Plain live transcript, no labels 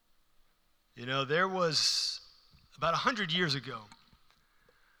There was about 100 years ago,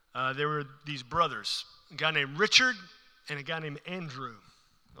 there were these brothers, a guy named Richard and a guy named Andrew.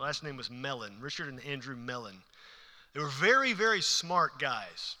 The last name was Mellon, Richard and Andrew Mellon. They were very, very smart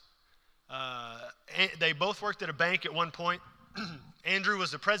guys. They both worked at a bank at one point. Andrew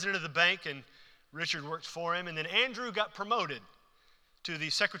was the president of the bank, and Richard worked for him. And then Andrew got promoted to the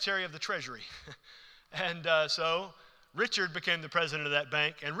secretary of the treasury. And so Richard became the president of that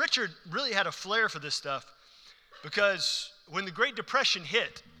bank. And Richard really had a flair for this stuff because when the Great Depression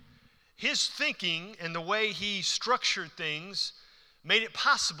hit, his thinking and the way he structured things made it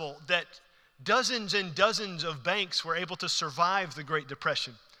possible that dozens and dozens of banks were able to survive the Great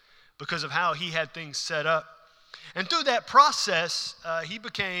Depression because of how he had things set up. And through that process, he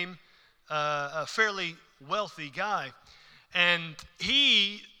became a fairly wealthy guy. And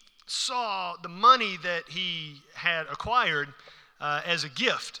he saw the money that he had acquired as a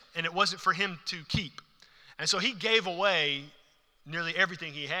gift, and it wasn't for him to keep. And so he gave away nearly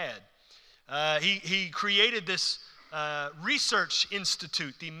everything he had. He created this research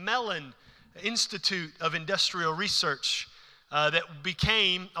institute, the Mellon Institute of Industrial Research, that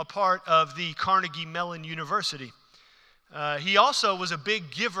became a part of the Carnegie Mellon University. He also was a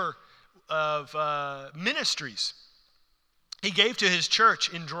big giver of ministries. He gave to his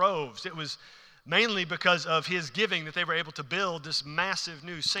church in droves. It was mainly because of his giving that they were able to build this massive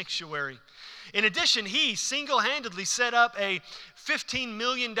new sanctuary. In addition, he single-handedly set up a $15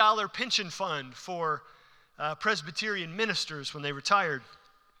 million pension fund for Presbyterian ministers when they retired.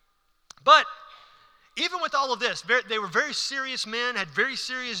 But even with all of this, they were very serious men, had very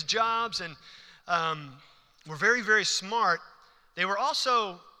serious jobs, and were very, very smart. They were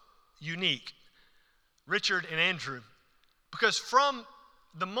also unique, Richard and Andrew, because from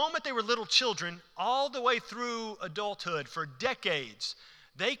the moment they were little children all the way through adulthood, for decades,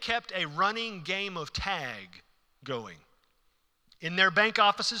 they kept a running game of tag going. In their bank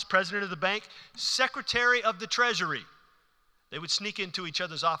offices, president of the bank, secretary of the treasury, they would sneak into each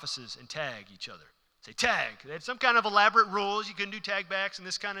other's offices and tag each other. Say, tag. They had some kind of elaborate rules. You couldn't do tag backs and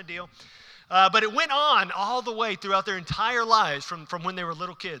this kind of deal. But it went on all the way throughout their entire lives from when they were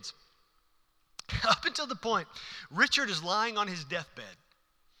little kids. Up until the point, Richard is lying on his deathbed.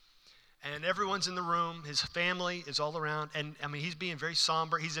 And everyone's in the room. His family is all around. And, he's being very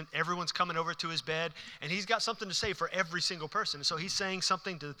somber. Everyone's coming over to his bed. And he's got something to say for every single person. And so he's saying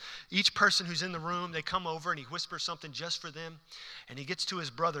something to each person who's in the room. They come over and he whispers something just for them. And he gets to his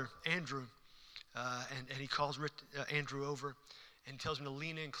brother, Andrew. And he calls Andrew over and tells him to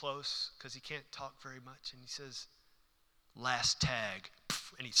lean in close because he can't talk very much. And he says, last tag.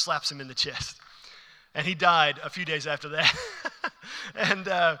 And he slaps him in the chest. And he died a few days after that. And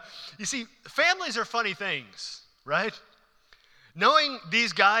you see, families are funny things, right? Knowing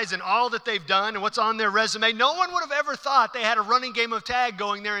these guys and all that they've done and what's on their resume, no one would have ever thought they had a running game of tag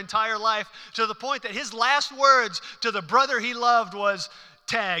going their entire life, to the point that his last words to the brother he loved was,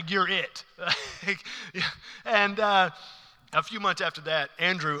 tag, you're it. And a few months after that,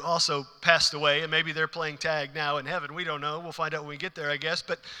 Andrew also passed away, and maybe they're playing tag now in heaven. We don't know. We'll find out when we get there, I guess.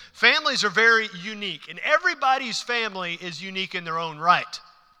 But families are very unique, and everybody's family is unique in their own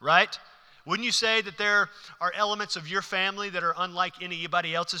right? Wouldn't you say that there are elements of your family that are unlike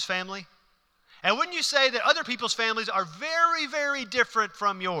anybody else's family? And wouldn't you say that other people's families are very, very different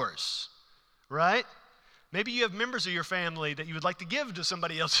from yours, right? Maybe you have members of your family that you would like to give to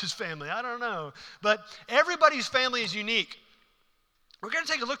somebody else's family. I don't know. But everybody's family is unique. We're going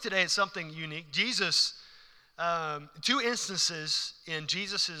to take a look today at something unique. Jesus, two instances in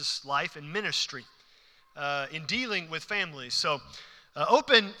Jesus' life and ministry in dealing with families. So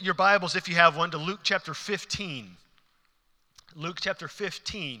open your Bibles, if you have one, to Luke chapter 15. Luke chapter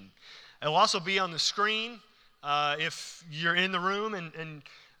 15. It will also be on the screen if you're in the room, and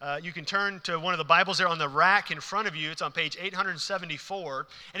you can turn to one of the Bibles there on the rack in front of you. It's on page 874.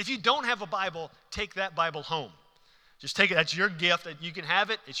 And if you don't have a Bible, take that Bible home. Just take it. That's your gift. You can have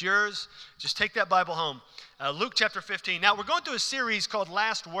it. It's yours. Just take that Bible home. Luke chapter 15. Now, we're going through a series called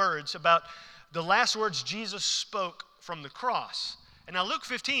Last Words, about the last words Jesus spoke from the cross. And now Luke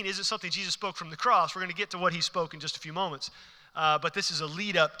 15 isn't something Jesus spoke from the cross. We're going to get to what he spoke in just a few moments. But this is a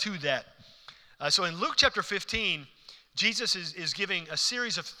lead up to that. So in Luke chapter 15, Jesus is giving a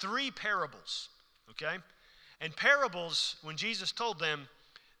series of 3 parables, okay? And parables, when Jesus told them,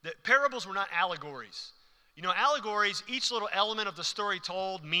 that parables were not allegories. You know, allegories, each little element of the story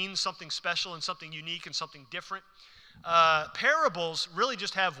told means something special and something unique and something different. Parables really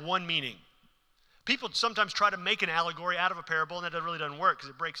just have one meaning. People sometimes try to make an allegory out of a parable, and that really doesn't work because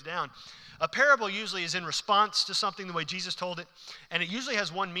it breaks down. A parable usually is in response to something the way Jesus told it, and it usually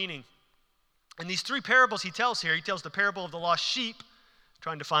has one meaning. And these three parables he tells here, he tells the parable of the lost sheep,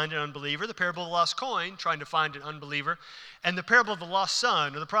 trying to find an unbeliever, the parable of the lost coin, trying to find an unbeliever, and the parable of the lost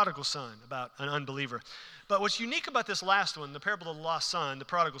son, or the prodigal son, about an unbeliever. But what's unique about this last one, the parable of the lost son, the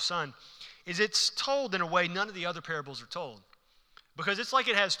prodigal son, is it's told in a way none of the other parables are told. Because it's like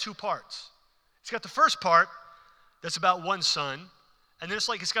it has two parts. It's got the first part that's about one son, and then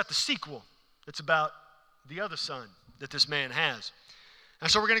it's got the sequel that's about the other son that this man has. And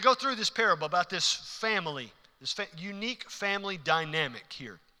so we're going to go through this parable about this family, this unique family dynamic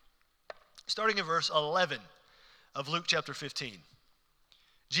here. Starting in verse 11 of Luke chapter 15.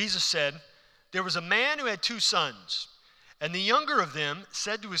 Jesus said, "There was a man who had 2 sons, and the younger of them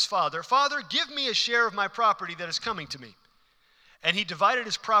said to his father, 'Father, give me a share of my property that is coming to me.' And he divided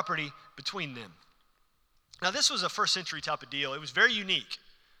his property between them." Now this was a first century type of deal. It was very unique.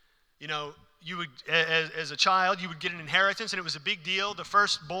 You know, you would, as a child, you would get an inheritance, and it was a big deal. The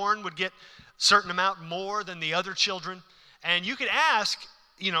firstborn would get a certain amount more than the other children. And you could ask,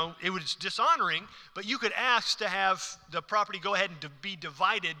 you know, it was dishonoring, but you could ask to have the property go ahead and to be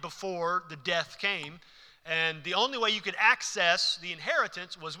divided before the death came. And the only way you could access the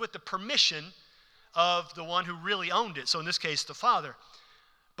inheritance was with the permission of the one who really owned it. So in this case, the father.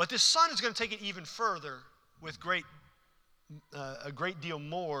 But this son is going to take it even further with a great deal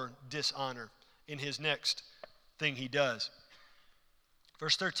more dishonor in his next thing he does.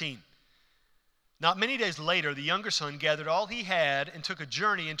 Verse 13. Not many days later, the younger son gathered all he had and took a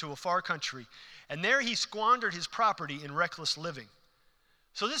journey into a far country. And there he squandered his property in reckless living.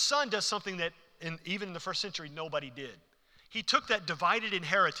 So this son does something that even in the first century nobody did. He took that divided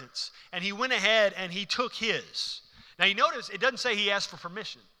inheritance and he went ahead and he took his. Now you notice it doesn't say he asked for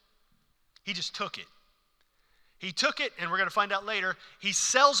permission. He just took it. He took it, and we're going to find out later, he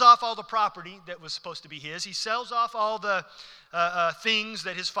sells off all the property that was supposed to be his. He sells off all the things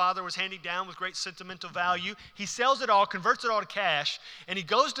that his father was handing down with great sentimental value. He sells it all, converts it all to cash, and he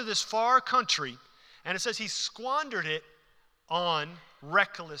goes to this far country, and it says he squandered it on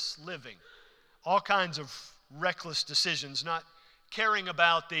reckless living. All kinds of reckless decisions, not caring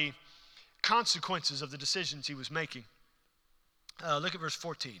about the consequences of the decisions he was making. Look at verse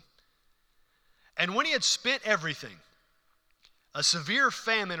 14. And when he had spent everything, a severe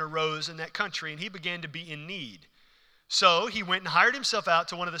famine arose in that country, and he began to be in need. So he went and hired himself out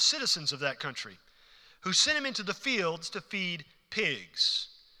to one of the citizens of that country, who sent him into the fields to feed pigs.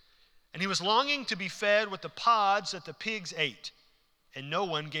 And he was longing to be fed with the pods that the pigs ate, and no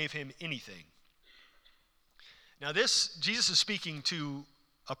one gave him anything. Now Jesus is speaking to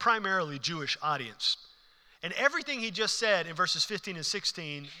a primarily Jewish audience. And everything he just said in verses 15 and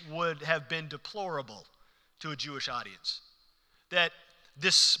 16 would have been deplorable to a Jewish audience. That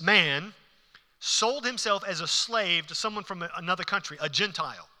this man sold himself as a slave to someone from another country, a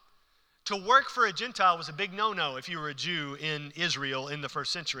Gentile. To work for a Gentile was a big no-no if you were a Jew in Israel in the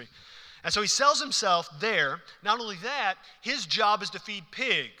first century. And so he sells himself there. Not only that, his job is to feed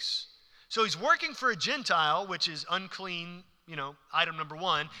pigs. So he's working for a Gentile, which is unclean, item number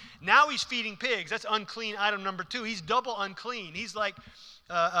 1. Now he's feeding pigs. That's unclean item number 2. He's double unclean. He's like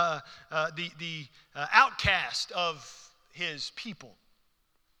the outcast of his people.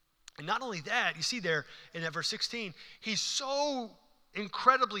 And not only that, you see there in that verse 16, he's so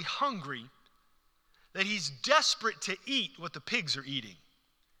incredibly hungry that he's desperate to eat what the pigs are eating.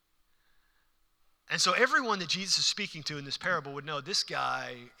 And so everyone that Jesus is speaking to in this parable would know this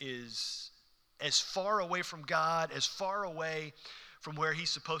guy is as far away from God, as far away from where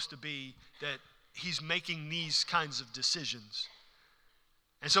he's supposed to be, that he's making these kinds of decisions.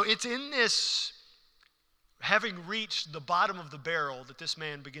 And so it's in this, having reached the bottom of the barrel, that this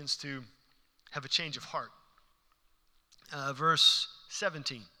man begins to have a change of heart. Verse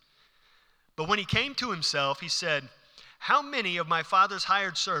 17. But when he came to himself, he said, "How many of my father's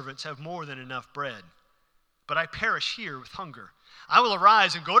hired servants have more than enough bread? But I perish here with hunger. I will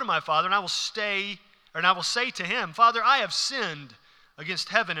arise and go to my father, and I will say to him, 'Father, I have sinned against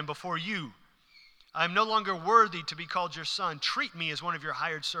heaven and before you. I am no longer worthy to be called your son. Treat me as one of your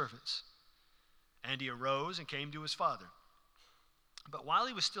hired servants.' And he arose and came to his father. But while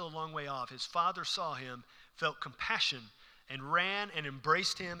he was still a long way off, his father saw him, felt compassion, and ran and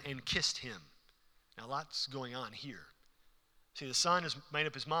embraced him and kissed him." Now, lots going on here. See, the son has made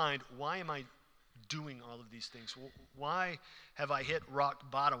up his mind, why am I doing all of these things? Why have I hit rock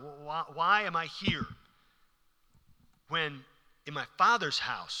bottom? Why am I here? When in my father's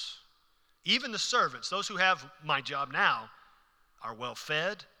house, even the servants, those who have my job now, are well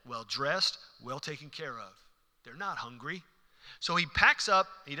fed, well dressed, well taken care of. They're not hungry. So he packs up,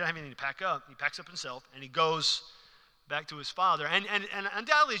 he doesn't have anything to pack up, he packs up himself and he goes back to his father. And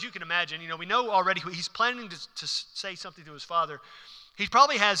undoubtedly, as you can imagine, we know already he's planning to say something to his father. He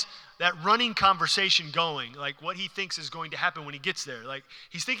probably has that running conversation going, like what he thinks is going to happen when he gets there. Like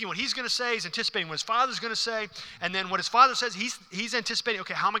he's thinking what he's going to say, he's anticipating what his father's going to say, and then what his father says, he's anticipating,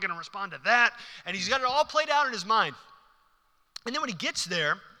 okay, how am I going to respond to that? And he's got it all played out in his mind. And then when he gets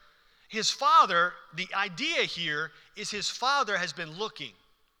there, his father, the idea here is his father has been looking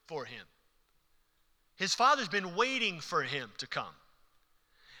for him. His father's been waiting for him to come.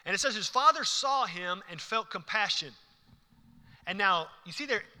 And it says his father saw him and felt compassion. And now, you see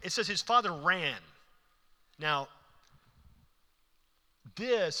there, it says his father ran. Now,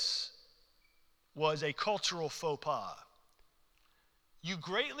 this was a cultural faux pas. You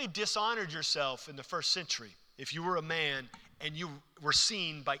greatly dishonored yourself in the first century if you were a man and you were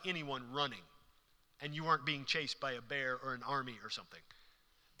seen by anyone running and you weren't being chased by a bear or an army or something.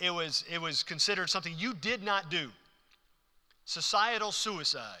 It was considered something you did not do. Societal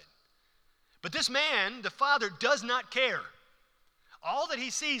suicide. But this man, the father, does not care. All that he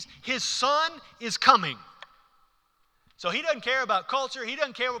sees, his son is coming. So he doesn't care about culture. He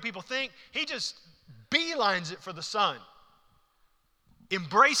doesn't care what people think. He just beelines it for the son.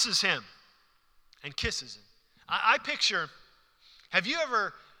 Embraces him and kisses him. I picture, have you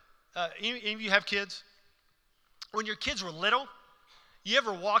ever, any of you have kids? When your kids were little, you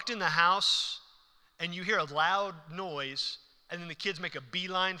ever walked in the house and you hear a loud noise and then the kids make a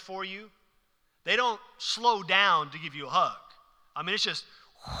beeline for you? They don't slow down to give you a hug. I mean, it's just,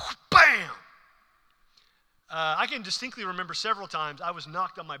 bam! I can distinctly remember several times I was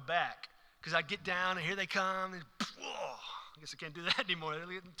knocked on my back because I'd get down and here they come. And, I guess I can't do that anymore. They're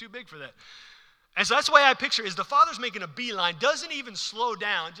getting too big for that. And so that's the way I picture it, is the father's making a beeline, doesn't even slow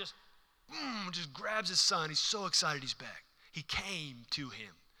down, just grabs his son. He's so excited he's back. He came to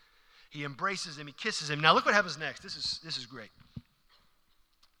him. He embraces him. He kisses him. Now look what happens next. This is great.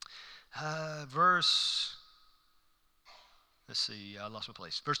 Let's see, I lost my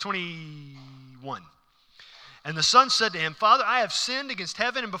place. Verse 21. And the son said to him, Father, I have sinned against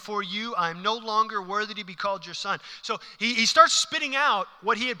heaven and before you. I am no longer worthy to be called your son. So he starts spitting out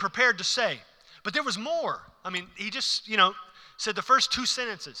what he had prepared to say. But there was more. I mean, he just, said the first two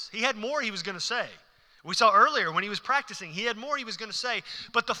sentences. He had more he was going to say. We saw earlier when he was practicing, he had more he was going to say.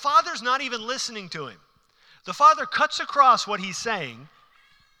 But the father's not even listening to him. The father cuts across what he's saying.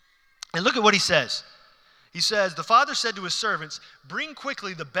 And look at what he says. He says, the father said to his servants, bring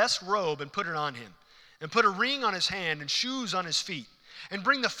quickly the best robe and put it on him, and put a ring on his hand and shoes on his feet, and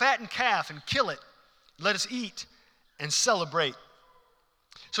bring the fattened calf and kill it. Let us eat and celebrate.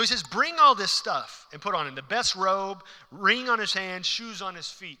 So he says, bring all this stuff and put on him the best robe, ring on his hand, shoes on his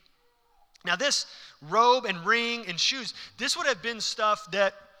feet. Now this robe and ring and shoes, this would have been stuff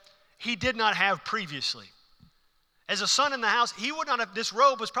that he did not have previously. As a son in the house, he would not have, this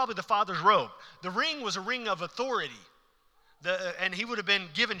robe was probably the father's robe. The ring was a ring of authority. And he would have been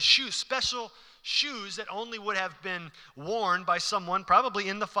given shoes, special shoes that only would have been worn by someone probably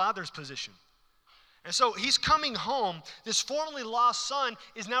in the father's position. And so he's coming home. This formerly lost son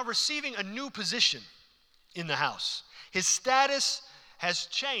is now receiving a new position in the house. His status has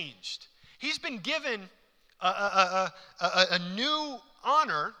changed. He's been given a new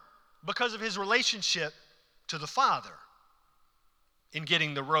honor because of his relationship to the father in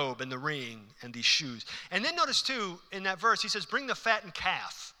getting the robe and the ring and these shoes. And then notice too, in that verse, he says, bring the fattened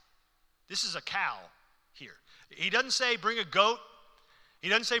calf. This is a cow here. He doesn't say bring a goat. He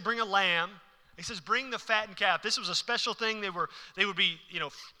doesn't say bring a lamb. He says bring the fattened calf. This was a special thing. They would be,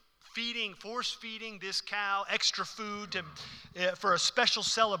 force feeding this cow extra food for a special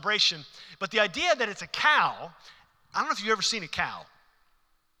celebration. But the idea that it's a cow, I don't know if you've ever seen a cow.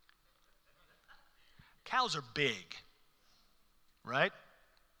 Cows are big, right?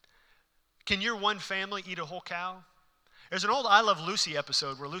 Can your one family eat a whole cow? There's an old I Love Lucy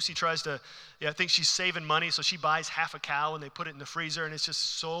episode where Lucy tries to, I think she's saving money, so she buys half a cow and they put it in the freezer, and it's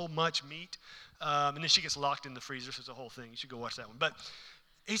just so much meat. And then she gets locked in the freezer, so it's a whole thing. You should go watch that one. But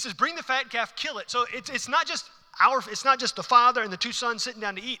he says, bring the fat calf, kill it. So it's not just the father and the two sons sitting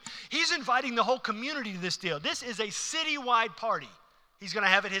down to eat. He's inviting the whole community to this deal. This is a citywide party he's going to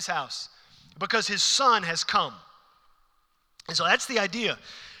have at his house because his son has come. And so that's the idea.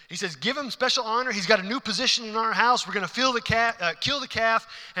 He says, give him special honor. He's got a new position in our house. We're going to kill the calf,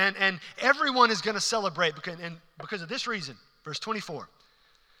 and everyone is going to celebrate because of this reason. Verse 24.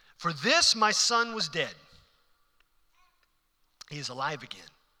 For this my son was dead. He is alive again.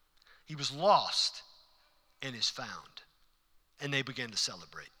 He was lost and is found. And they began to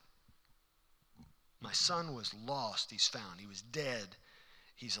celebrate. My son was lost, he's found. He was dead,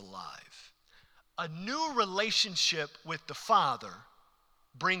 he's alive. a new relationship with the Father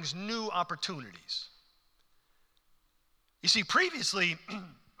brings new opportunities. You see, previously,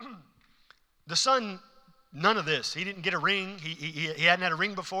 the Son, none of this. He didn't get a ring. He hadn't had a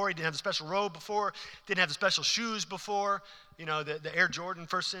ring before. He didn't have the special robe before. Didn't have the special shoes before. You know, the Air Jordan,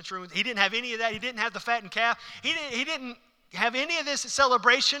 first century. He didn't have any of that. He didn't have the fattened calf. He didn't have any of this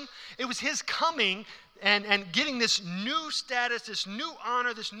celebration. It was his coming and getting this new status, this new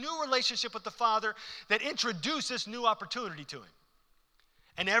honor, this new relationship with the Father that introduced this new opportunity to him.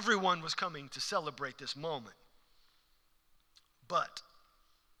 And everyone was coming to celebrate this moment. But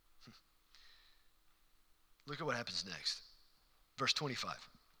look at what happens next. Verse 25.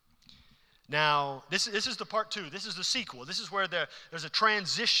 Now, this is the part 2. This is the sequel. This is where there's a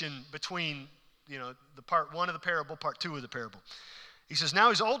transition between, the part 1 of the parable, part 2 of the parable. He says, now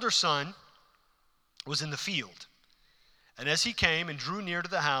his older son was in the field. And as he came and drew near to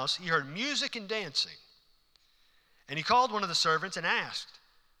the house, he heard music and dancing. And he called one of the servants and asked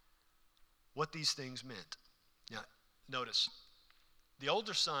what these things meant. Now, notice, the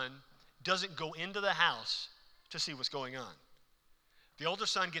older son doesn't go into the house to see what's going on. The older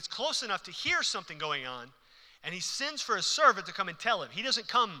son gets close enough to hear something going on, and he sends for a servant to come and tell him. He doesn't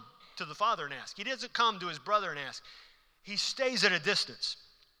come to the father and ask. He doesn't come to his brother and ask. He stays at a distance.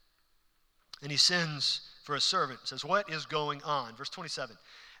 And he sends for a servant, says, what is going on? Verse 27.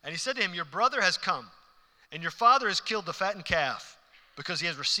 And he said to him, your brother has come, and your father has killed the fattened calf, because he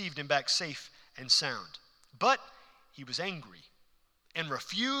has received him back safe and sound. But he was angry and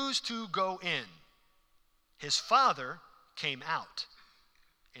refused to go in. His father came out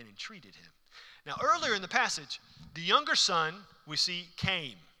and entreated him. Now, earlier in the passage, the younger son, we see,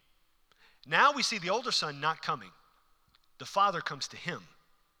 came. Now we see the older son not coming. The father comes to him.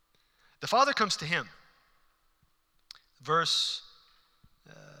 The father comes to him. Verse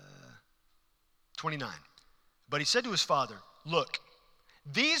 29. But he said to his father, look,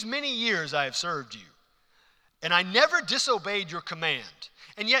 these many years I have served you, and I never disobeyed your command.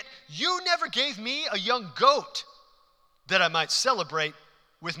 And yet you never gave me a young goat that I might celebrate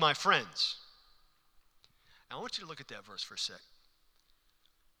with my friends. Now I want you to look at that verse for a sec.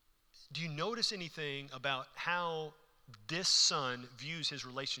 Do you notice anything about how this son views his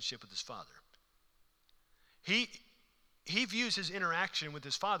relationship with his father? He views his interaction with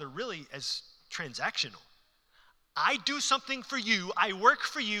his father really as transactional. I do something for you, I work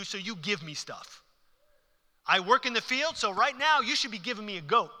for you, so you give me stuff. I work in the field, so right now you should be giving me a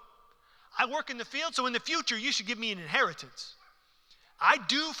goat. I work in the field, so in the future you should give me an inheritance. I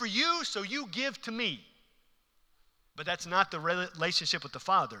do for you, so you give to me. But that's not the relationship with the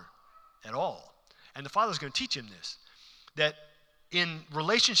Father at all. And the Father's going to teach him this, that in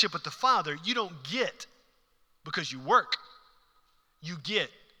relationship with the Father, you don't get because you work. You get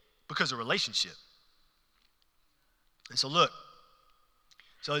because of relationship. And so look,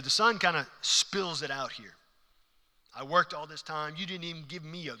 so the son kind of spills it out here. I worked all this time. You didn't even give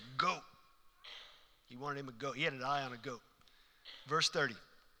me a goat. He wanted him a goat. He had an eye on a goat. Verse 30.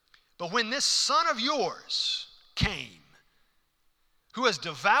 But when this son of yours came, who has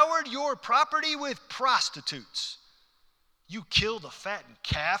devoured your property with prostitutes, you killed a fattened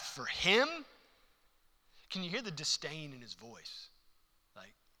calf for him? Can you hear the disdain in his voice?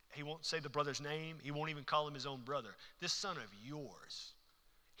 Like, he won't say the brother's name. He won't even call him his own brother. This son of yours,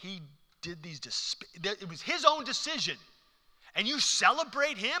 he did these, it was his own decision. And you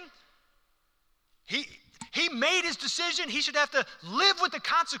celebrate him? He made his decision. He should have to live with the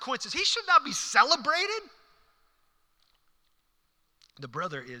consequences. He should not be celebrated. The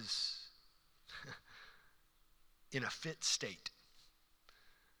brother is in a fit state.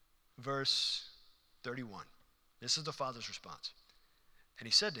 Verse 31. This is the father's response. And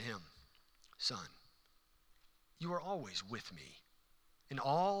he said to him, son, you are always with me, and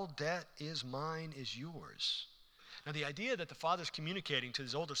all that is mine is yours. Now, the idea that the father's communicating to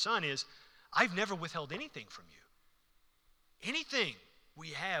his older son is, I've never withheld anything from you. Anything we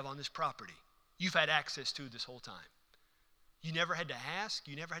have on this property, you've had access to this whole time. You never had to ask.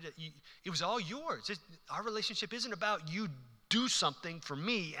 You never had to. It was all yours. Our relationship isn't about you do something for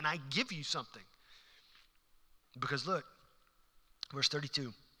me and I give you something. Because look, verse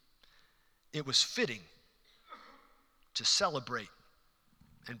 32, it was fitting to celebrate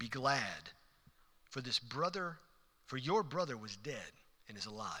and be glad, for your brother was dead and is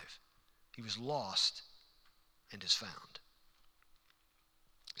alive. He was lost and is found.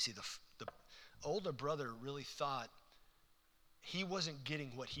 You see, the older brother really thought he wasn't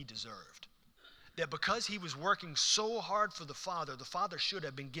getting what he deserved. That because he was working so hard for the father should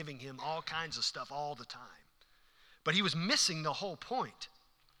have been giving him all kinds of stuff all the time. But he was missing the whole point.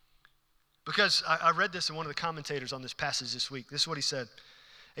 Because I read this in one of the commentators on this passage this week. This is what he said.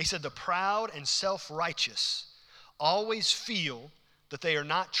 He said, the proud and self-righteous always feel that they are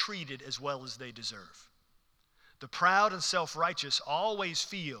not treated as well as they deserve. The proud and self-righteous always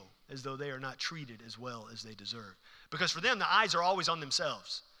feel as though they are not treated as well as they deserve. Because for them, the eyes are always on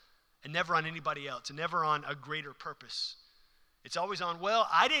themselves and never on anybody else and never on a greater purpose. It's always on, well,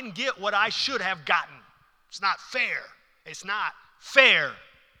 I didn't get what I should have gotten. It's not fair. It's not fair.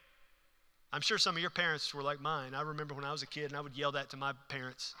 I'm sure some of your parents were like mine. I remember when I was a kid and I would yell that to my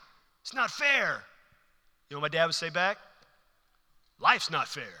parents. It's not fair. You know what my dad would say back? Life's not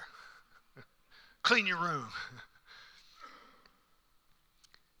fair. Clean your room.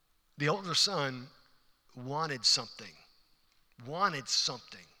 The older son wanted something.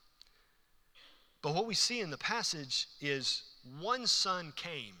 But what we see in the passage is one son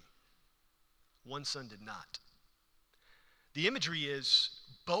came, one son did not. The imagery is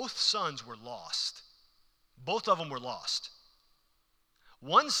both sons were lost. Both of them were lost.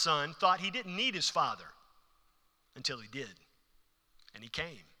 One son thought he didn't need his father until he did, and he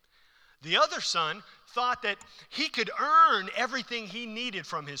came. The other son thought that he could earn everything he needed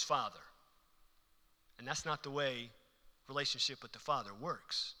from his father. And that's not the way relationship with the father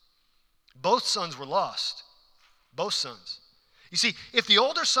works. Both sons were lost. Both sons. You see, if the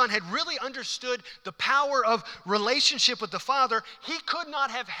older son had really understood the power of relationship with the father, he could not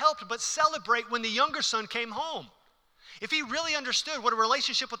have helped but celebrate when the younger son came home. If he really understood what a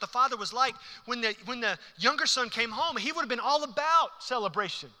relationship with the father was like when the younger son came home, he would have been all about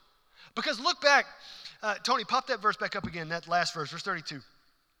celebration. Because look back, Tony, pop that verse back up again, that last verse, verse 32. It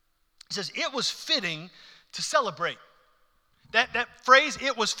says, it was fitting to celebrate. That phrase,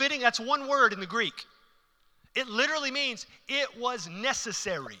 it was fitting, that's one word in the Greek. It literally means it was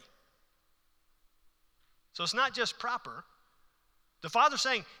necessary. So it's not just proper. The father's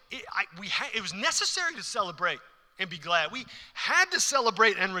saying, it was necessary to celebrate and be glad. We had to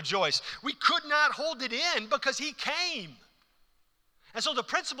celebrate and rejoice. We could not hold it in because he came. And so the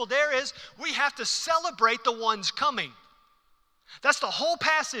principle there is we have to celebrate the ones coming. That's the whole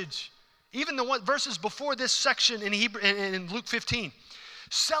passage. Even the verses before this section in Luke 15.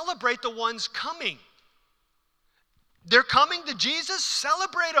 Celebrate the ones coming. They're coming to Jesus,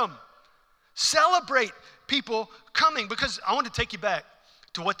 celebrate them. Celebrate people coming, because I want to take you back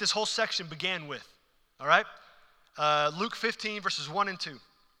to what this whole section began with. All right? Luke 15, verses 1 and 2.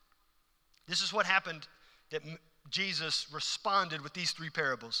 This is what happened that Jesus responded with these three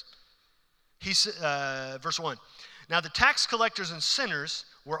parables. Verse 1. Now the tax collectors and sinners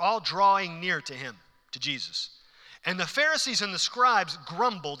were all drawing near to him, to Jesus. And the Pharisees and the scribes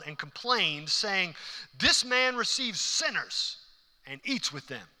grumbled and complained, saying, this man receives sinners and eats with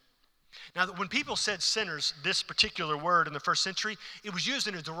them. Now, when people said sinners, this particular word in the first century, it was used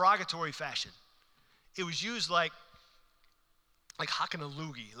in a derogatory fashion. It was used like hocking a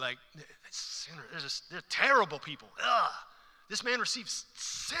loogie, like sinners, they're terrible people. Ugh. This man receives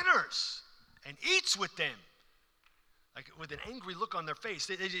sinners and eats with them, like with an angry look on their face.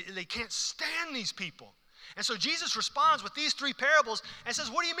 They can't stand these people. And so Jesus responds with these three parables and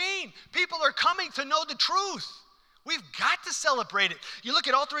says, what do you mean? People are coming to know the truth. We've got to celebrate it. You look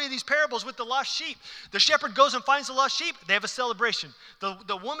at all three of these parables with the lost sheep. The shepherd goes and finds the lost sheep. They have a celebration.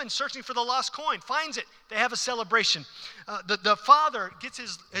 The woman searching for the lost coin finds it. They have a celebration. The father gets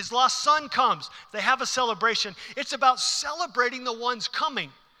his lost son comes. They have a celebration. It's about celebrating the ones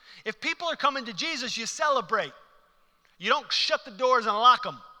coming. If people are coming to Jesus, you celebrate. You don't shut the doors and lock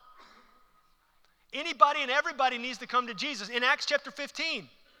them. Anybody and everybody needs to come to Jesus. In Acts chapter 15,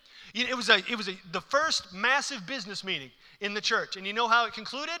 it was the first massive business meeting in the church. And you know how it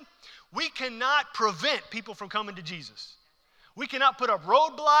concluded? We cannot prevent people from coming to Jesus. We cannot put up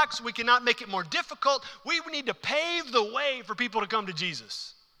roadblocks. We cannot make it more difficult. We need to pave the way for people to come to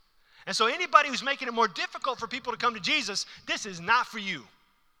Jesus. And so anybody who's making it more difficult for people to come to Jesus, this is not for you.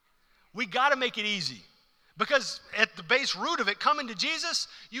 We got to make it easy. Because at the base root of it, coming to Jesus,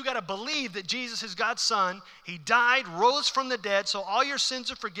 you got to believe that Jesus is God's son. He died, rose from the dead, so all your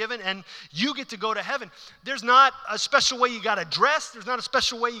sins are forgiven, and you get to go to heaven. There's not a special way you got to dress. There's not a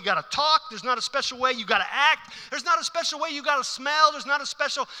special way you got to talk. There's not a special way you got to act. There's not a special way you got to smell. There's not a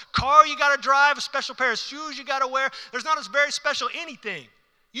special car you got to drive, a special pair of shoes you got to wear. There's not a very special anything.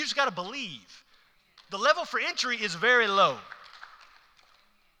 You just got to believe. The level for entry is very low.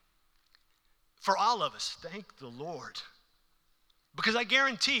 For all of us, thank the Lord. Because I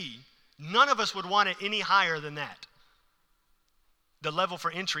guarantee none of us would want it any higher than that. The level for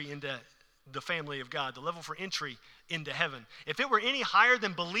entry into the family of God, the level for entry into heaven. If it were any higher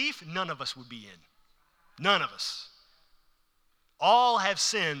than belief, none of us would be in. None of us. All have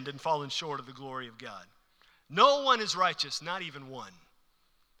sinned and fallen short of the glory of God. No one is righteous, not even one.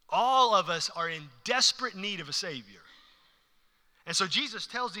 All of us are in desperate need of a Savior. And so Jesus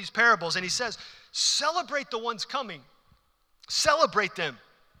tells these parables and he says, celebrate the ones coming. Celebrate them.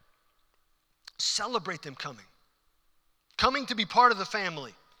 Celebrate them coming. Coming to be part of the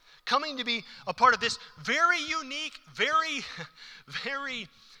family. Coming to be a part of this very unique, very, very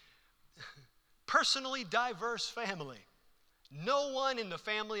personally diverse family. No one in the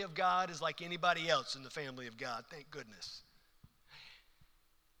family of God is like anybody else in the family of God, thank goodness.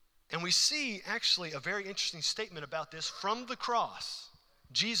 And we see actually a very interesting statement about this from the cross.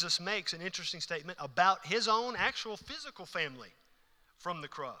 Jesus makes an interesting statement about his own actual physical family from the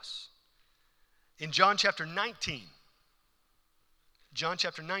cross. In John chapter 19. John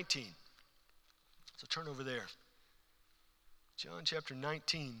chapter 19. So turn over there. John chapter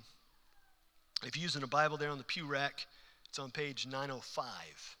 19. If you're using a Bible there on the pew rack, it's on page 905.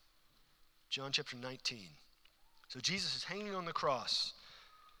 John chapter 19. So Jesus is hanging on the cross,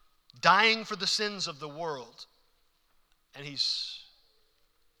 dying for the sins of the world, and he's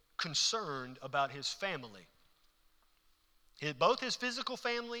concerned about his family. Both his physical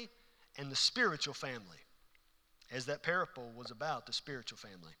family and the spiritual family, as that parable was about the spiritual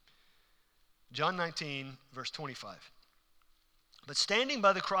family. John 19, verse 25. But standing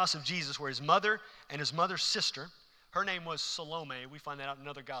by the cross of Jesus were his mother and his mother's sister. Her name was Salome. We find that out in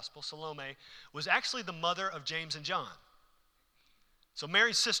another gospel. Salome was actually the mother of James and John. So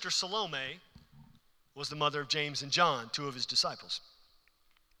Mary's sister Salome was the mother of James and John, two of his disciples.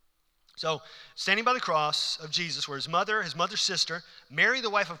 So standing by the cross of Jesus were his mother's sister, Mary the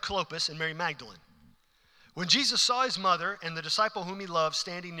wife of Clopas, and Mary Magdalene. When Jesus saw his mother and the disciple whom he loved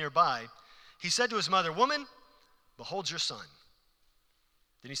standing nearby, he said to his mother, "Woman, behold your son."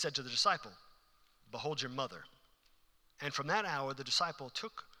 Then he said to the disciple, "Behold your mother." And from that hour, the disciple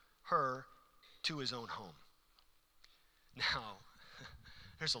took her to his own home. Now,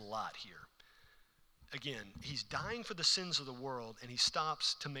 there's a lot here. Again, he's dying for the sins of the world, and he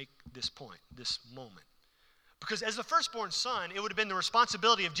stops to make this point, this moment. Because as the firstborn son, it would have been the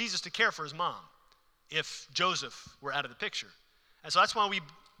responsibility of Jesus to care for his mom if Joseph were out of the picture. And so that's why we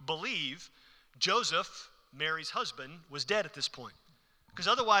believe Joseph, Mary's husband, was dead at this point. Because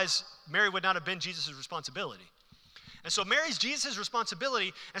otherwise, Mary would not have been Jesus' responsibility. And so Mary's Jesus'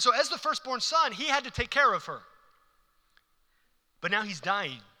 responsibility, and so as the firstborn son, he had to take care of her. But now he's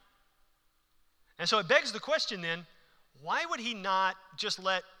dying. And so it begs the question then, why would he not just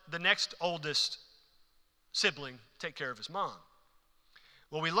let the next oldest sibling take care of his mom?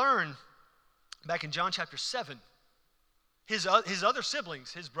 Well, we learn back in John chapter 7, his other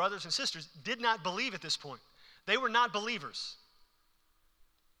siblings, his brothers and sisters, did not believe at this point. They were not believers.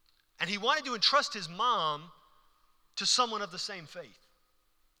 And he wanted to entrust his mom to someone of the same faith.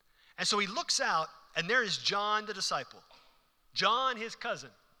 And so he looks out, and there is John the disciple. John, his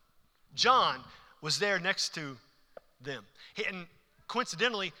cousin. John was there next to them. And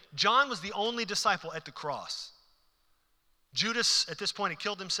coincidentally, John was the only disciple at the cross. Judas, at this point, had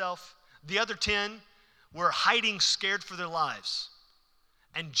killed himself. The other 10 were hiding, scared for their lives.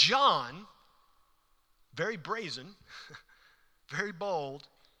 And John, very brazen, very bold,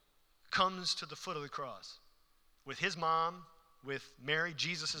 comes to the foot of the cross with his mom, with Mary,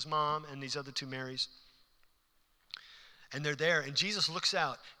 Jesus' mom, and these other two Marys. And they're there, and Jesus looks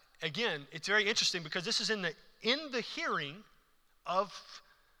out. Again, it's very interesting because this is in the hearing of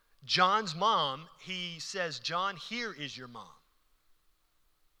John's mom. He says, "John, here is your mom.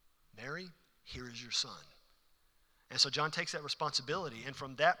 Mary, here is your son." And so John takes that responsibility, and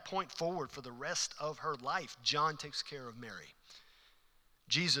from that point forward, for the rest of her life, John takes care of Mary.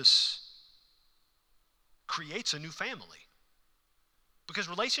 Jesus creates a new family because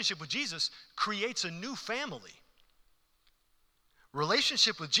relationship with Jesus creates a new family.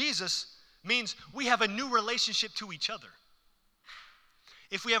 Relationship with Jesus means we have a new relationship to each other.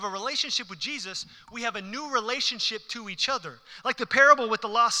 If we have a relationship with Jesus, we have a new relationship to each other. Like the parable with the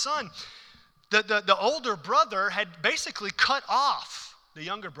lost son, the older brother had basically cut off the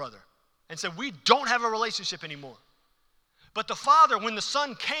younger brother and said, "We don't have a relationship anymore." But the father, when the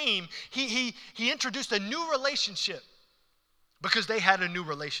son came, he introduced a new relationship because they had a new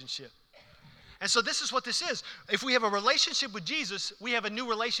relationship. And so this is what this is. If we have a relationship with Jesus, we have a new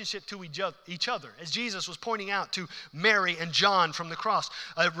relationship to each other, as Jesus was pointing out to Mary and John from the cross.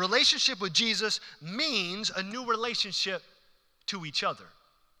 A relationship with Jesus means a new relationship to each other.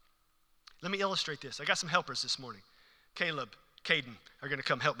 Let me illustrate this. I got some helpers this morning. Caleb, Caden are going to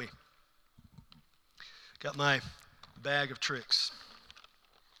come help me. Got my bag of tricks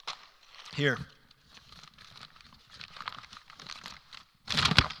here.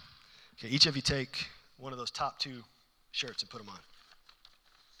 Okay, each of you take one of those top two shirts and put them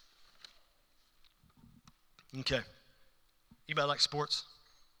on. Okay. Anybody like sports?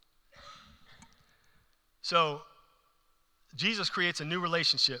 So, Jesus creates a new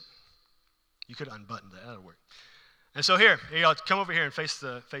relationship. You could unbutton that. That'll work. And so here y'all, come over here and face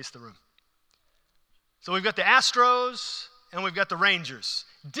the room. So we've got the Astros and we've got the Rangers.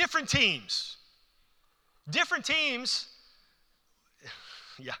 Different teams.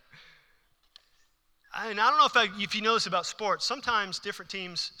 Yeah. And I don't know if you know this about sports. Sometimes different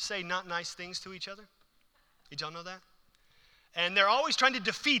teams say not nice things to each other. Did y'all know that? And they're always trying to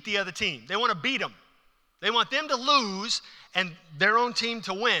defeat the other team. They want to beat them. They want them to lose and their own team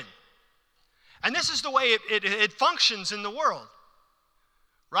to win. And this is the way it functions in the world,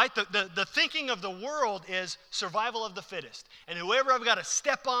 right? The thinking of the world is survival of the fittest. And whoever I've got to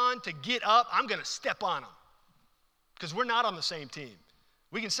step on to get up, I'm going to step on them. Because we're not on the same team.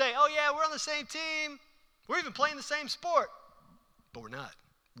 We can say, oh yeah, we're on the same team. We're even playing the same sport. But we're not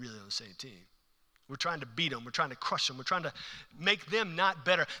really on the same team. We're trying to beat them. We're trying to crush them. We're trying to make them not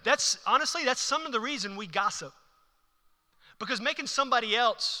better. That's some of the reason we gossip. Because making somebody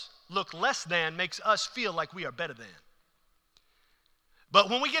else look less than makes us feel like we are better than. But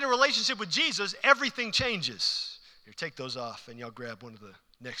when we get a relationship with Jesus, everything changes. Here, take those off, and y'all grab one of the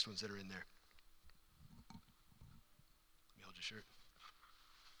next ones that are in there. Let me hold your shirt.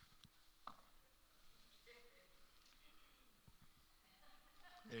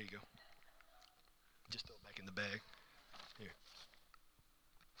 There you go. Just throw it back in the bag. Here.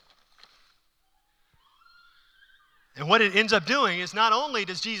 And what it ends up doing is not only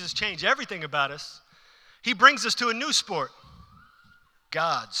does Jesus change everything about us, he brings us to a new sport,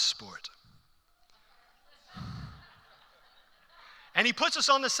 God's sport. And he puts us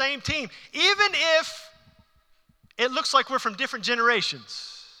on the same team, even if it looks like we're from different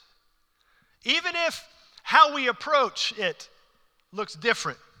generations. Even if how we approach it looks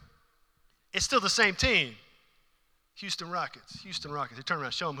different. It's still the same team. Houston Rockets. Hey, turn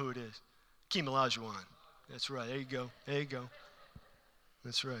around, show them who it is. Hakeem Olajuwon. That's right. There you go.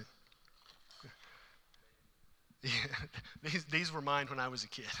 That's right. Yeah. These were mine when I was a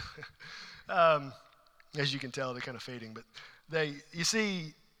kid. As you can tell, they're kind of fading. But you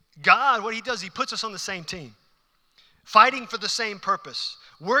see, God, what he does, he puts us on the same team. Fighting for the same purpose.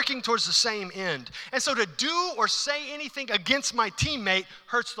 Working towards the same end. And so to do or say anything against my teammate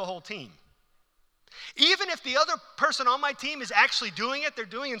hurts the whole team. Even if the other person on my team is actually doing it, they're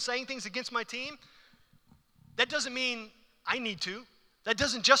doing and saying things against my team, that doesn't mean I need to. That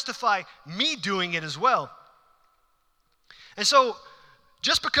doesn't justify me doing it as well. And so,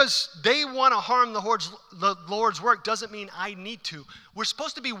 just because they want to harm the Lord's work doesn't mean I need to. We're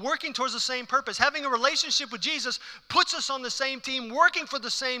supposed to be working towards the same purpose. Having a relationship with Jesus puts us on the same team, working for the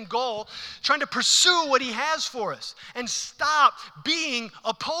same goal, trying to pursue what he has for us, and stop being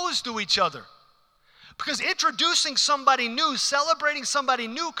opposed to each other. Because introducing somebody new, celebrating somebody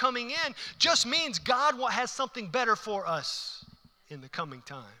new coming in, just means God has something better for us in the coming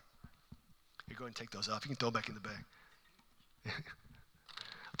time. Here, go ahead and take those off. You can throw them back in the bag.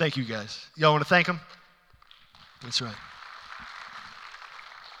 Thank you, guys. Y'all want to thank them? That's right.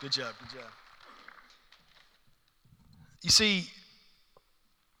 Good job. You see,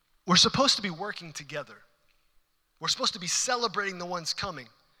 we're supposed to be working together. We're supposed to be celebrating the ones coming.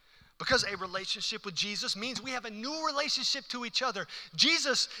 Because a relationship with Jesus means we have a new relationship to each other.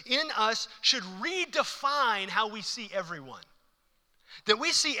 Jesus in us should redefine how we see everyone. That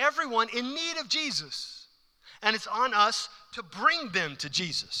we see everyone in need of Jesus. And it's on us to bring them to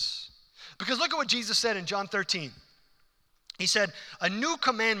Jesus. Because look at what Jesus said in John 13. He said, "A new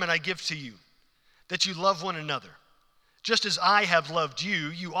commandment I give to you, that you love one another. Just as I have loved you,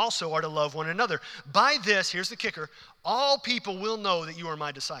 you also are to love one another. By this," here's the kicker, "all people will know that you are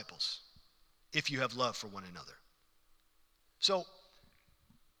my disciples, if you have love for one another." So,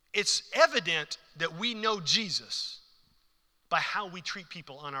 it's evident that we know Jesus by how we treat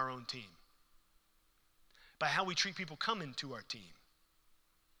people on our own team. By how we treat people coming to our team.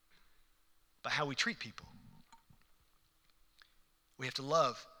 By how we treat people. We have to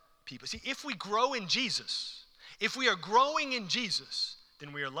love people. See, if we grow in Jesus, if we are growing in Jesus,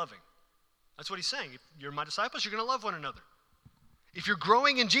 then we are loving. That's what he's saying. If you're my disciples, you're going to love one another. If you're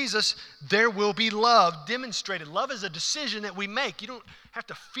growing in Jesus, there will be love demonstrated. Love is a decision that we make. You don't have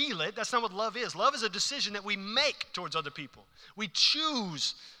to feel it. That's not what love is. Love is a decision that we make towards other people. We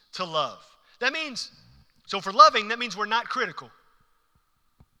choose to love. That means, so for loving, that means we're not critical.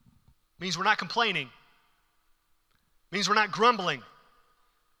 It means we're not complaining. It means we're not grumbling.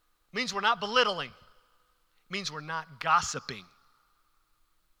 It means we're not belittling. It means we're not gossiping.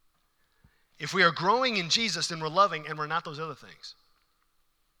 If we are growing in Jesus, then we're loving and we're not those other things.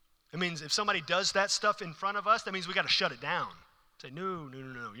 It means if somebody does that stuff in front of us, that means we got to shut it down. Say, no,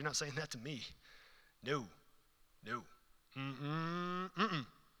 you're not saying that to me. No. We're going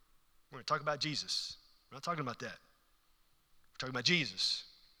to talk about Jesus. We're not talking about that. We're talking about Jesus.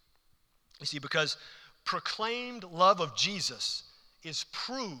 You see, because proclaimed love of Jesus is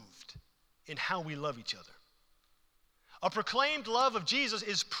proved in how we love each other. A proclaimed love of Jesus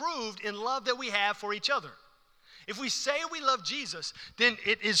is proved in love that we have for each other. If we say we love Jesus, then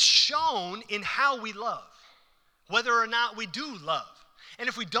it is shown in how we love, whether or not we do love. And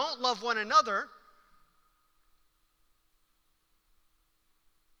if we don't love one another,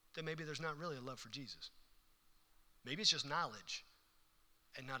 then maybe there's not really a love for Jesus. Maybe it's just knowledge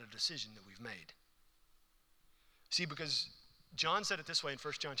and not a decision that we've made. See, because John said it this way in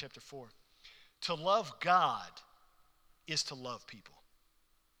 1 John chapter 4. To love God is to love people.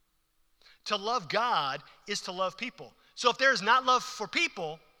 To love God is to love people. So if there is not love for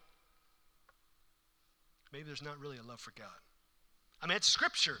people, maybe there's not really a love for God. I mean, it's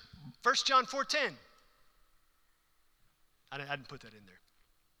Scripture. 1 John 4:10. I didn't put that in there.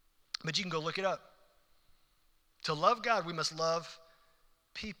 But you can go look it up. To love God, we must love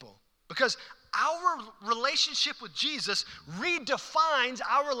people. Because our relationship with Jesus redefines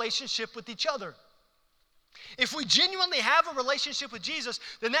our relationship with each other. If we genuinely have a relationship with Jesus,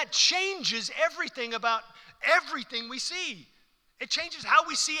 then that changes everything about everything we see. It changes how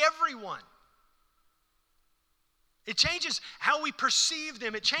we see everyone. It changes how we perceive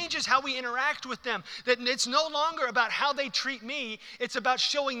them. It changes how we interact with them. That it's no longer about how they treat me. It's about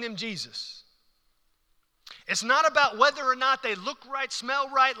showing them Jesus. It's not about whether or not they look right, smell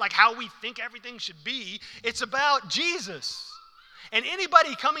right, like how we think everything should be. It's about Jesus. And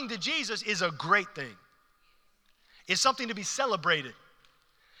anybody coming to Jesus is a great thing. It's something to be celebrated.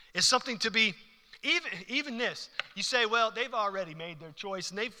 It's something to be, even this. You say, well, they've already made their choice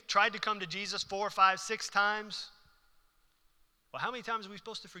and they've tried to come to Jesus 4, 5, 6 times. Well, how many times are we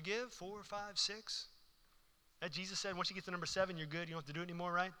supposed to forgive? 4, 5, 6? That Jesus said, once you get to number 7, you're good. You don't have to do it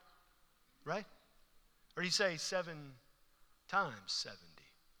anymore, right? Right? Or do you say 7 times 70?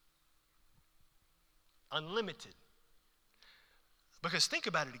 Unlimited. Because think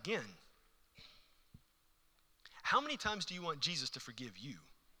about it again. How many times do you want Jesus to forgive you?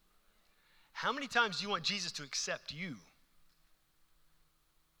 How many times do you want Jesus to accept you?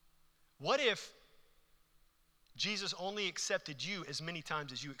 What if Jesus only accepted you as many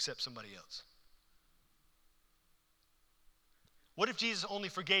times as you accept somebody else? What if Jesus only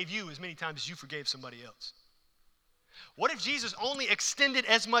forgave you as many times as you forgave somebody else? What if Jesus only extended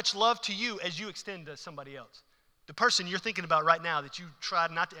as much love to you as you extend to somebody else? The person you're thinking about right now that you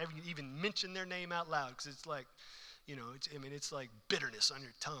tried not to ever even mention their name out loud because it's like, it's like bitterness on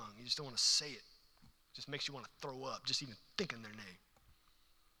your tongue. You just don't want to say it. It just makes you want to throw up just even thinking their name.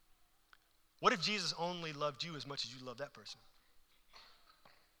 What if Jesus only loved you as much as you love that person?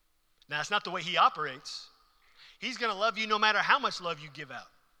 Now, it's not the way he operates. He's going to love you no matter how much love you give out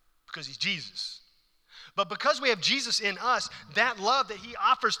because he's Jesus. But because we have Jesus in us, that love that he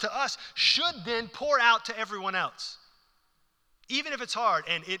offers to us should then pour out to everyone else. Even if it's hard,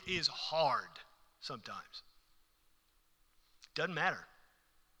 and it is hard sometimes. Doesn't matter.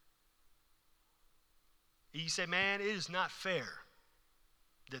 You say, man, it is not fair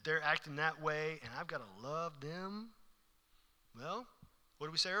that they're acting that way and I've got to love them. Well, what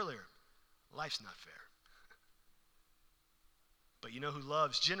did we say earlier? Life's not fair. But you know who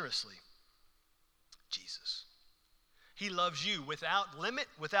loves generously? Jesus. He loves you without limit,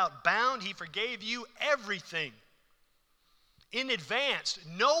 without bound. He forgave you everything in advance,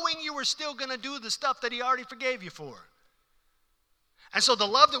 knowing you were still going to do the stuff that he already forgave you for. And so the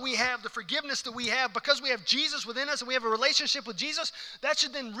love that we have, the forgiveness that we have, because we have Jesus within us and we have a relationship with Jesus, that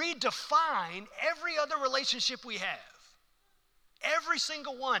should then redefine every other relationship we have. Every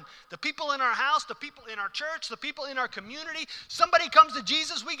single one. The people in our house, the people in our church, the people in our community. Somebody comes to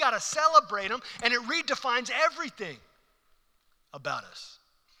Jesus, we got to celebrate them, and it redefines everything about us.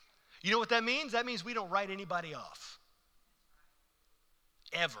 You know what that means? That means we don't write anybody off.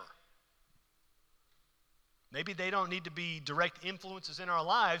 Ever. Maybe they don't need to be direct influences in our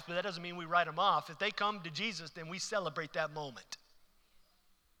lives, but that doesn't mean we write them off. If they come to Jesus, then we celebrate that moment.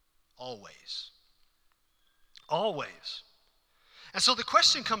 Always. Always. And so the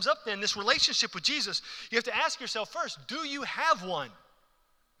question comes up then, this relationship with Jesus, you have to ask yourself first, do you have one?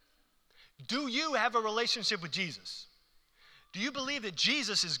 Do you have a relationship with Jesus? Do you believe that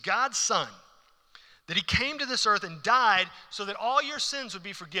Jesus is God's Son, that he came to this earth and died so that all your sins would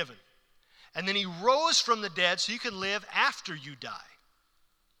be forgiven? And then he rose from the dead so you can live after you die.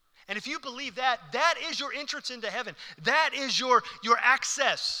 And if you believe that, that is your entrance into heaven. That is your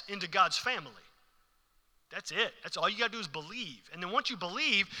access into God's family. That's it. That's all you got to do is believe. And then once you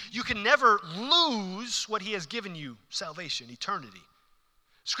believe, you can never lose what he has given you, salvation, eternity.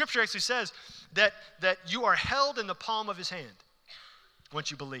 Scripture actually says that you are held in the palm of his hand once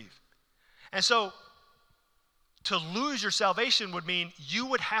you believe. And so to lose your salvation would mean you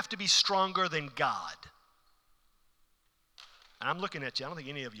would have to be stronger than God. And I'm looking at you. I don't think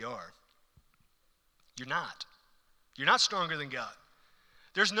any of you are. You're not. You're not stronger than God.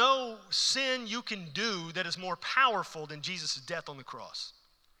 There's no sin you can do that is more powerful than Jesus' death on the cross.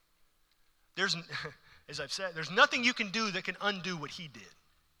 As I've said, there's nothing you can do that can undo what he did.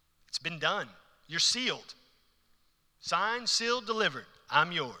 It's been done. You're sealed. Signed, sealed, delivered.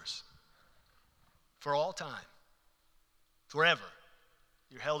 I'm yours. For all time. Forever.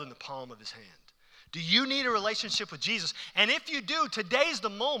 You're held in the palm of his hand. Do you need a relationship with Jesus? And if you do, today's the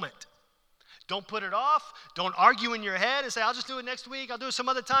moment. Don't put it off. Don't argue in your head and say, I'll just do it next week. I'll do it some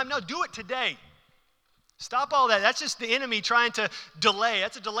other time. No, do it today. Stop all that. That's just the enemy trying to delay.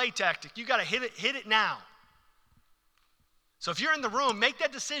 That's a delay tactic. You got to hit it now. So if you're in the room, make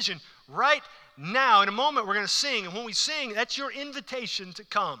that decision right now. In a moment, we're going to sing. And when we sing, that's your invitation to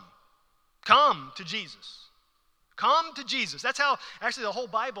come. Come to Jesus. Come to Jesus. That's how actually the whole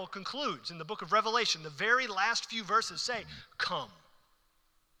Bible concludes in the book of Revelation. The very last few verses say, come.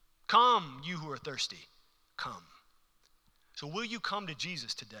 Come, you who are thirsty, come. So will you come to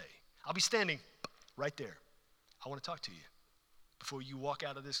Jesus today? I'll be standing right there. I want to talk to you before you walk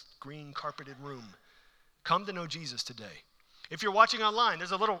out of this green carpeted room. Come to know Jesus today. If you're watching online,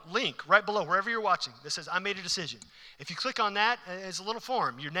 there's a little link right below, wherever you're watching, that says, I made a decision. If you click on that, it's a little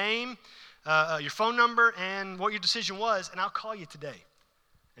form, your name, your phone number, and what your decision was, and I'll call you today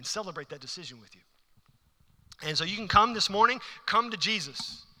and celebrate that decision with you. And so you can come this morning, come to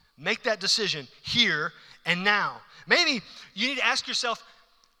Jesus. Make that decision here and now. Maybe you need to ask yourself,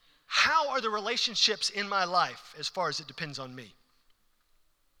 how are the relationships in my life as far as it depends on me?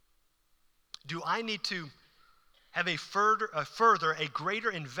 Do I need to have a greater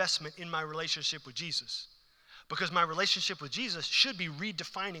investment in my relationship with Jesus? Because my relationship with Jesus should be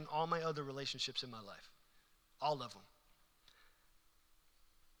redefining all my other relationships in my life. All of them.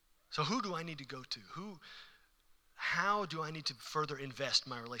 So who do I need to go to? How do I need to further invest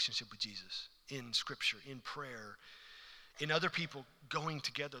my relationship with Jesus? In Scripture, in prayer, in other people going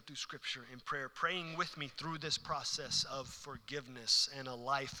together through Scripture, in prayer, praying with me through this process of forgiveness and a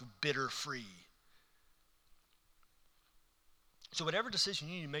life bitter-free. So whatever decision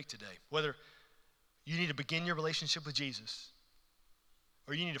you need to make today, whether you need to begin your relationship with Jesus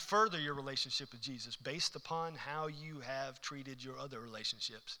or you need to further your relationship with Jesus based upon how you have treated your other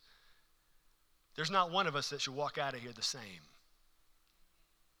relationships, there's not one of us that should walk out of here the same.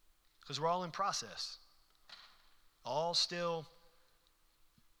 Because we're all in process. All still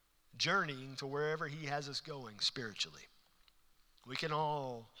journeying to wherever he has us going spiritually. We can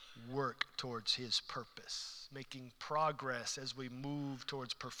all work towards his purpose, making progress as we move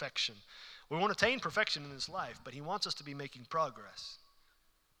towards perfection. We won't attain perfection in this life, but he wants us to be making progress,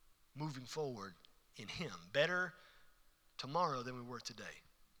 moving forward in him. Better tomorrow than we were today.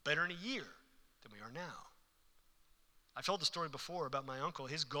 Better in a year than we are now. I've told the story before about my uncle.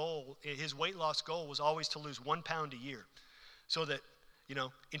 His weight loss goal was always to lose 1 pound a year so that,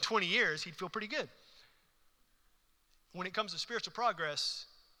 in 20 years, he'd feel pretty good. When it comes to spiritual progress,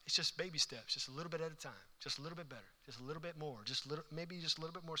 it's just baby steps, just a little bit at a time, just a little bit better, just a little bit more, maybe just a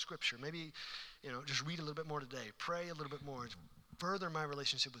little bit more Scripture, maybe, just read a little bit more today, pray a little bit more, further my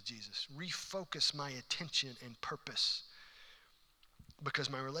relationship with Jesus, refocus my attention and purpose.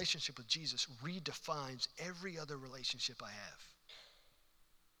 Because my relationship with Jesus redefines every other relationship I have.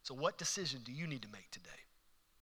 So what decision do you need to make today?